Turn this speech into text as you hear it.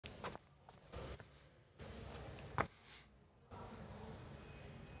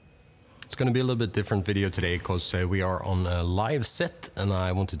going to be a little bit different video today because we are on a live set and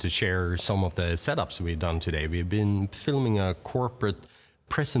I wanted to share some of the setups we've done today. We've been filming a corporate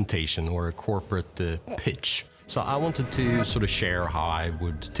presentation or a corporate pitch. So I wanted to sort of share how I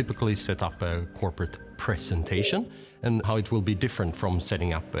would typically set up a corporate presentation and how it will be different from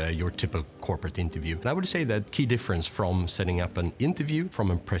setting up your typical corporate interview. And I would say that key difference from setting up an interview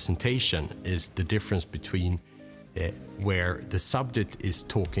from a presentation is the difference between where the subject is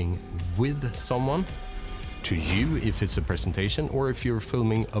talking with someone, to you if it's a presentation, or if you're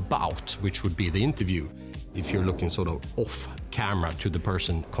filming about, which would be the interview, if you're looking sort of off camera to the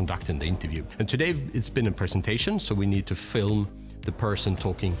person conducting the interview. And today it's been a presentation, so we need to film the person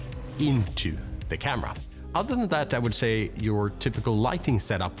talking into the camera. Other than that, I would say your typical lighting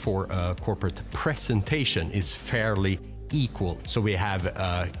setup for a corporate presentation is fairly equal. So we have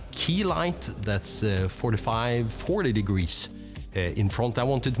a key light that's 40 degrees in front. I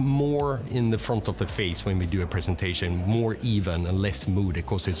want it more in the front of the face when we do a presentation, more even and less moody,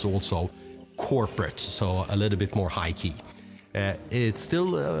 because it's also corporate, so a little bit more high key. It's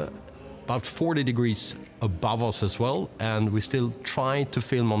still about 40 degrees above us as well, and we still try to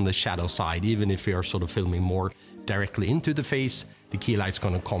film on the shadow side. Even if we are sort of filming more directly into the face, the key light's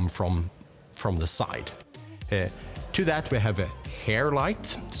going to come from the side. To that we have a hair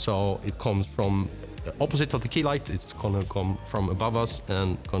light, so it comes from the opposite of the key light. It's gonna come from above us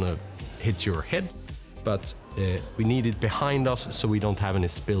and gonna hit your head, but we need it behind us so we don't have any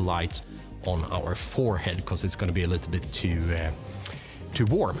spill lights on our forehead, because it's gonna be a little bit too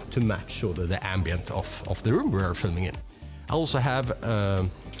warm to match sort of the ambient of the room we are filming in. I also have a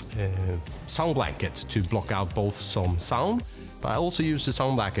sound blanket to block out both some sound, but I also use the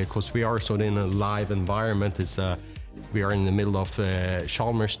sound blanket because we are sort of in a live environment. We are in the middle of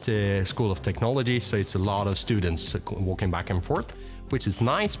Chalmers School of Technology, so it's a lot of students walking back and forth, which is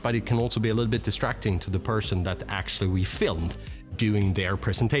nice, but it can also be a little bit distracting to the person that actually we filmed doing their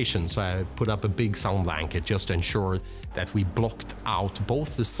presentation. So I put up a big sound blanket just to ensure that we blocked out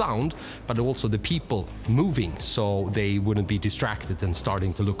both the sound, but also the people moving, so they wouldn't be distracted and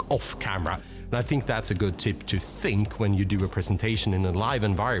starting to look off camera. And I think that's a good tip to think when you do a presentation in a live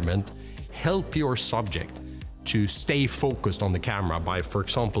environment. Help your subject to stay focused on the camera by, for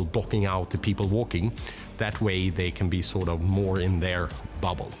example, blocking out the people walking. That way they can be sort of more in their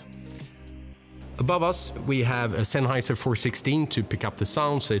bubble. Above us we have a Sennheiser 416 to pick up the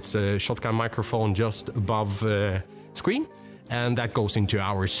sound, so it's a shotgun microphone just above screen, and that goes into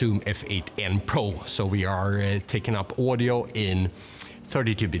our Zoom F8N Pro. So we are taking up audio in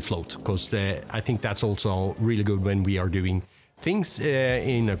 32-bit float, because I think that's also really good when we are doing things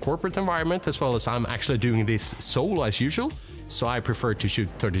in a corporate environment, as well as I'm actually doing this solo as usual. So I prefer to shoot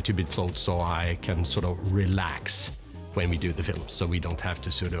 32-bit float so I can sort of relax when we do the film, so we don't have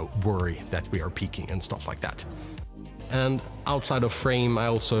to sort of worry that we are peaking and stuff like that. And outside of frame I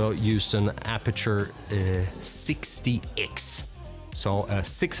also use an Aperture 60X. So a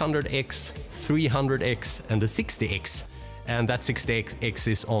 600X, 300X and a 60X. And that 60X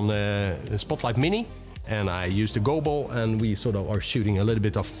is on a Spotlight Mini, and I use the gobo, and we sort of are shooting a little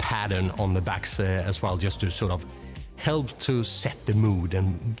bit of pattern on the backs as well, just to sort of help to set the mood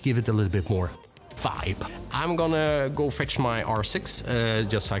and give it a little bit more vibe. I'm gonna go fetch my R6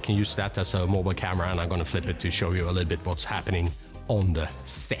 just so I can use that as a mobile camera, and I'm gonna flip it to show you a little bit what's happening on the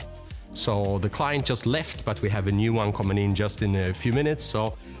set. So the client just left, but we have a new one coming in just in a few minutes,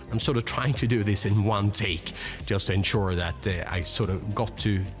 so I'm sort of trying to do this in one take, just to ensure that I sort of got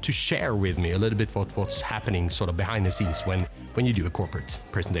to share with me a little bit what's happening sort of behind the scenes when you do a corporate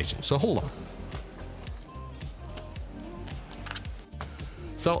presentation. So hold on.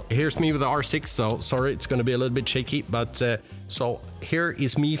 So here's me with the R6, so sorry it's gonna be a little bit shaky, but so here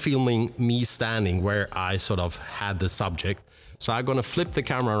is me filming me standing where I sort of had the subject. So I'm gonna flip the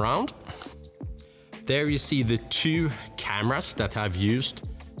camera around. There you see the two cameras that I've used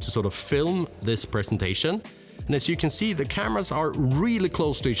to sort of film this presentation. And as you can see, the cameras are really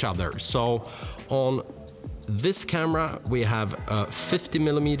close to each other. So on this camera, we have a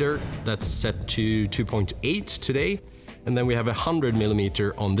 50mm that's set to 2.8 today. And then we have a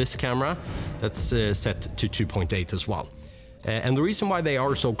 100mm on this camera that's set to 2.8 as well. And the reason why they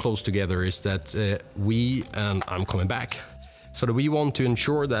are so close together is that I'm coming back, so that we want to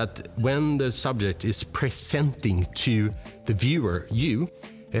ensure that when the subject is presenting to the viewer,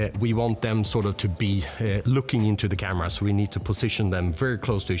 we want them sort of to be looking into the camera, so we need to position them very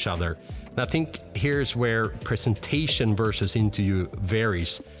close to each other. And I think here's where presentation versus interview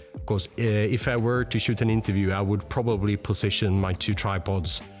varies, because if I were to shoot an interview, I would probably position my two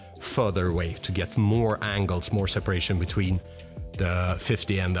tripods further away to get more angles, more separation between the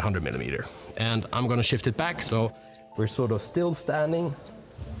 50 and the 100 millimeter. And I'm gonna shift it back so we're sort of still standing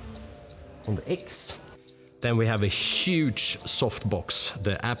on the X. Then we have a huge softbox,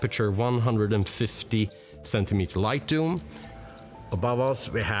 the Aperture 150 centimeter light dome. Above us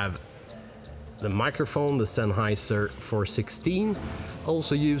we have the microphone, the Sennheiser 416.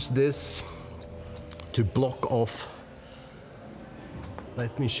 Also use this to block off.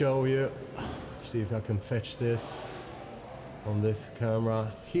 Let me show you, see if I can fetch this on this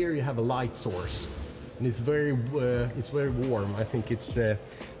camera. Here you have a light source, and it's very warm. I think it's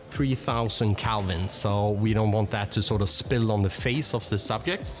 3000 Kelvin, so we don't want that to sort of spill on the face of the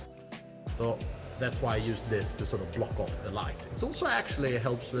subjects. So that's why I use this to sort of block off the light. It also actually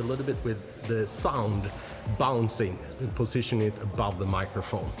helps a little bit with the sound bouncing and position it above the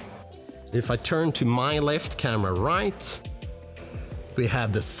microphone. If I turn to my left, camera right, we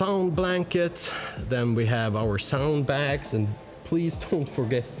have the sound blanket, then we have our sound bags, and please don't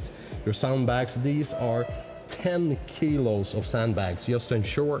forget your sound bags. These are 10 kilos of sandbags, just to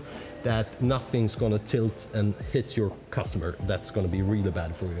ensure that nothing's gonna tilt and hit your customer. That's gonna be really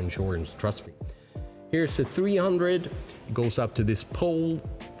bad for your insurance, trust me. Here's the 300, it goes up to this pole.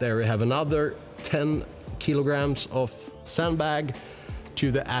 There we have another 10 kilograms of sandbag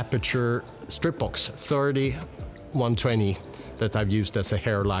to the Aperture strip box 30-120 that I've used as a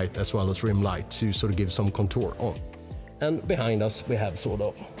hair light as well as rim light to sort of give some contour on. And behind us we have sort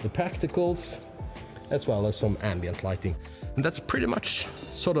of the practicals as well as some ambient lighting. And that's pretty much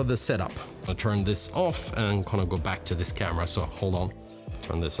sort of the setup. I'll turn this off and kind of go back to this camera, so hold on,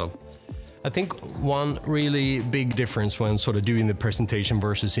 turn this up. I think one really big difference when sort of doing the presentation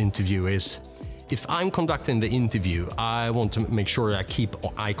versus interview is if I'm conducting the interview, I want to make sure I keep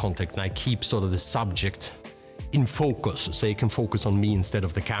eye contact and I keep sort of the subject in focus, so you can focus on me instead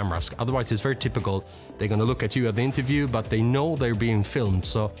of the cameras. Otherwise, it's very typical. They're gonna look at you at the interview, but they know they're being filmed,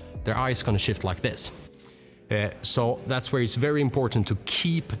 so their eyes gonna shift like this. So that's where it's very important to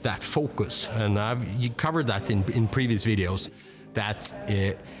keep that focus. And you covered that in previous videos, that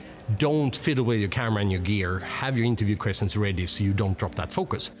don't fiddle with your camera and your gear. Have your interview questions ready so you don't drop that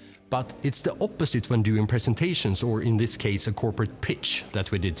focus. But it's the opposite when doing presentations, or in this case, a corporate pitch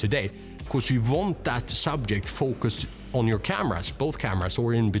that we did today. Because you want that subject focused on your cameras, both cameras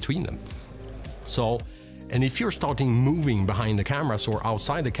or in between them. So, and if you're starting moving behind the cameras or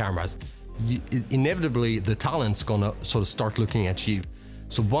outside the cameras, inevitably the talent's gonna sort of start looking at you.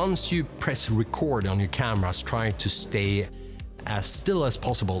 So once you press record on your cameras, try to stay as still as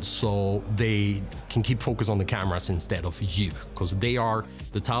possible so they can keep focus on the cameras instead of you, because they are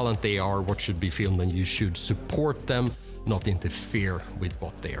the talent, they are what should be filmed, and you should support them, not interfere with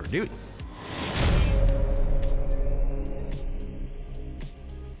what they are doing.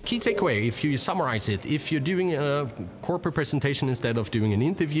 Key takeaway, if you summarize it, if you're doing a corporate presentation instead of doing an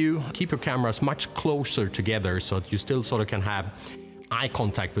interview, keep your cameras much closer together so that you still sort of can have eye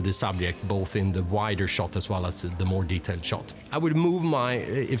contact with the subject, both in the wider shot as well as the more detailed shot. I would move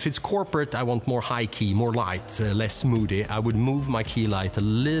if it's corporate, I want more high key, more light, less moody. I would move my key light a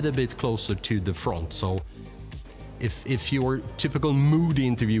little bit closer to the front. So if your typical moody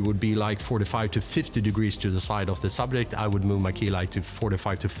interview would be like 45 to 50 degrees to the side of the subject, I would move my key light to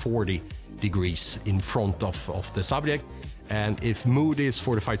 45 to 40 degrees in front of the subject. And if mood is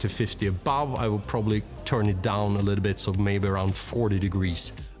 45 to 50 above, I will probably turn it down a little bit, so maybe around 40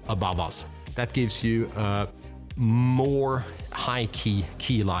 degrees above us. That gives you more high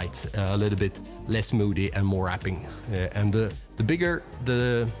key light, a little bit less moody and more rapping. And the bigger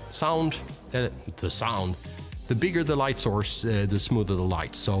the sound, the bigger the light source, the smoother the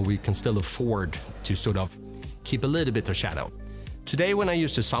light. So we can still afford to sort of keep a little bit of shadow. Today, when I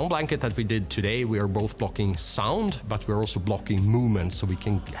used the sound blanket that we did today, we are both blocking sound, but we're also blocking movement, so we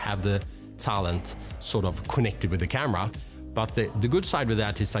can have the talent sort of connected with the camera. But the good side with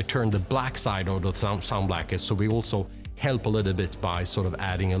that is I turned the black side of the sound blanket, so we also help a little bit by sort of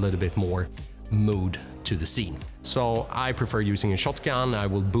adding a little bit more mood to the scene. So I prefer using a shotgun. I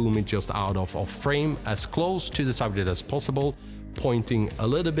will boom it just out of frame, as close to the subject as possible, pointing a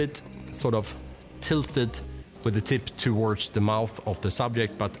little bit sort of tilted with the tip towards the mouth of the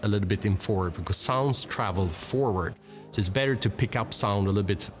subject, but a little bit in forward, because sounds travel forward. So it's better to pick up sound a little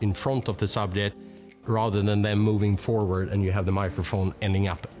bit in front of the subject rather than them moving forward and you have the microphone ending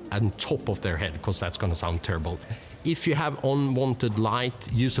up on top of their head, because that's gonna sound terrible. If you have unwanted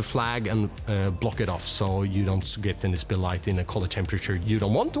light, use a flag and block it off so you don't get any spill light in a color temperature you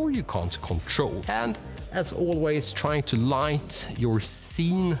don't want or you can't control. And as always, try to light your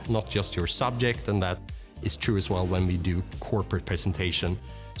scene, not just your subject, and that is true as well when we do corporate presentation.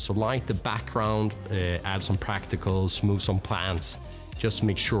 So light the background, add some practicals, move some plants. Just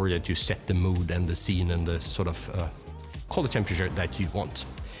make sure that you set the mood and the scene and the sort of color temperature that you want.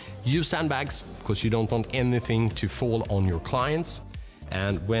 Use sandbags because you don't want anything to fall on your clients.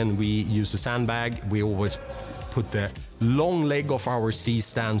 And when we use a sandbag, we always put the long leg of our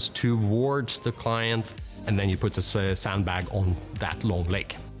C-stands towards the client, and then you put the sandbag on that long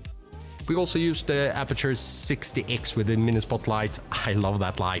leg. We also use the Aperture 60X with the mini spotlight. I love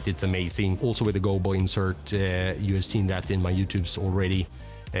that light, it's amazing. Also with the gobo insert, you have seen that in my YouTubes already.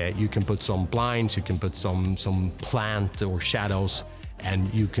 You can put some blinds, you can put some plant or shadows,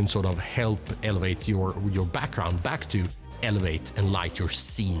 and you can sort of help elevate your background back to elevate and light your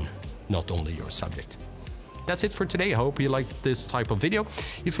scene, not only your subject. That's it for today. I hope you liked this type of video.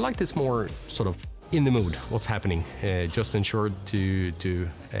 If you like this more sort of in the mood, what's happening, just ensure to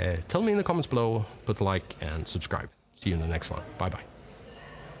tell me in the comments below, put a like and subscribe. See you in the next one. Bye bye.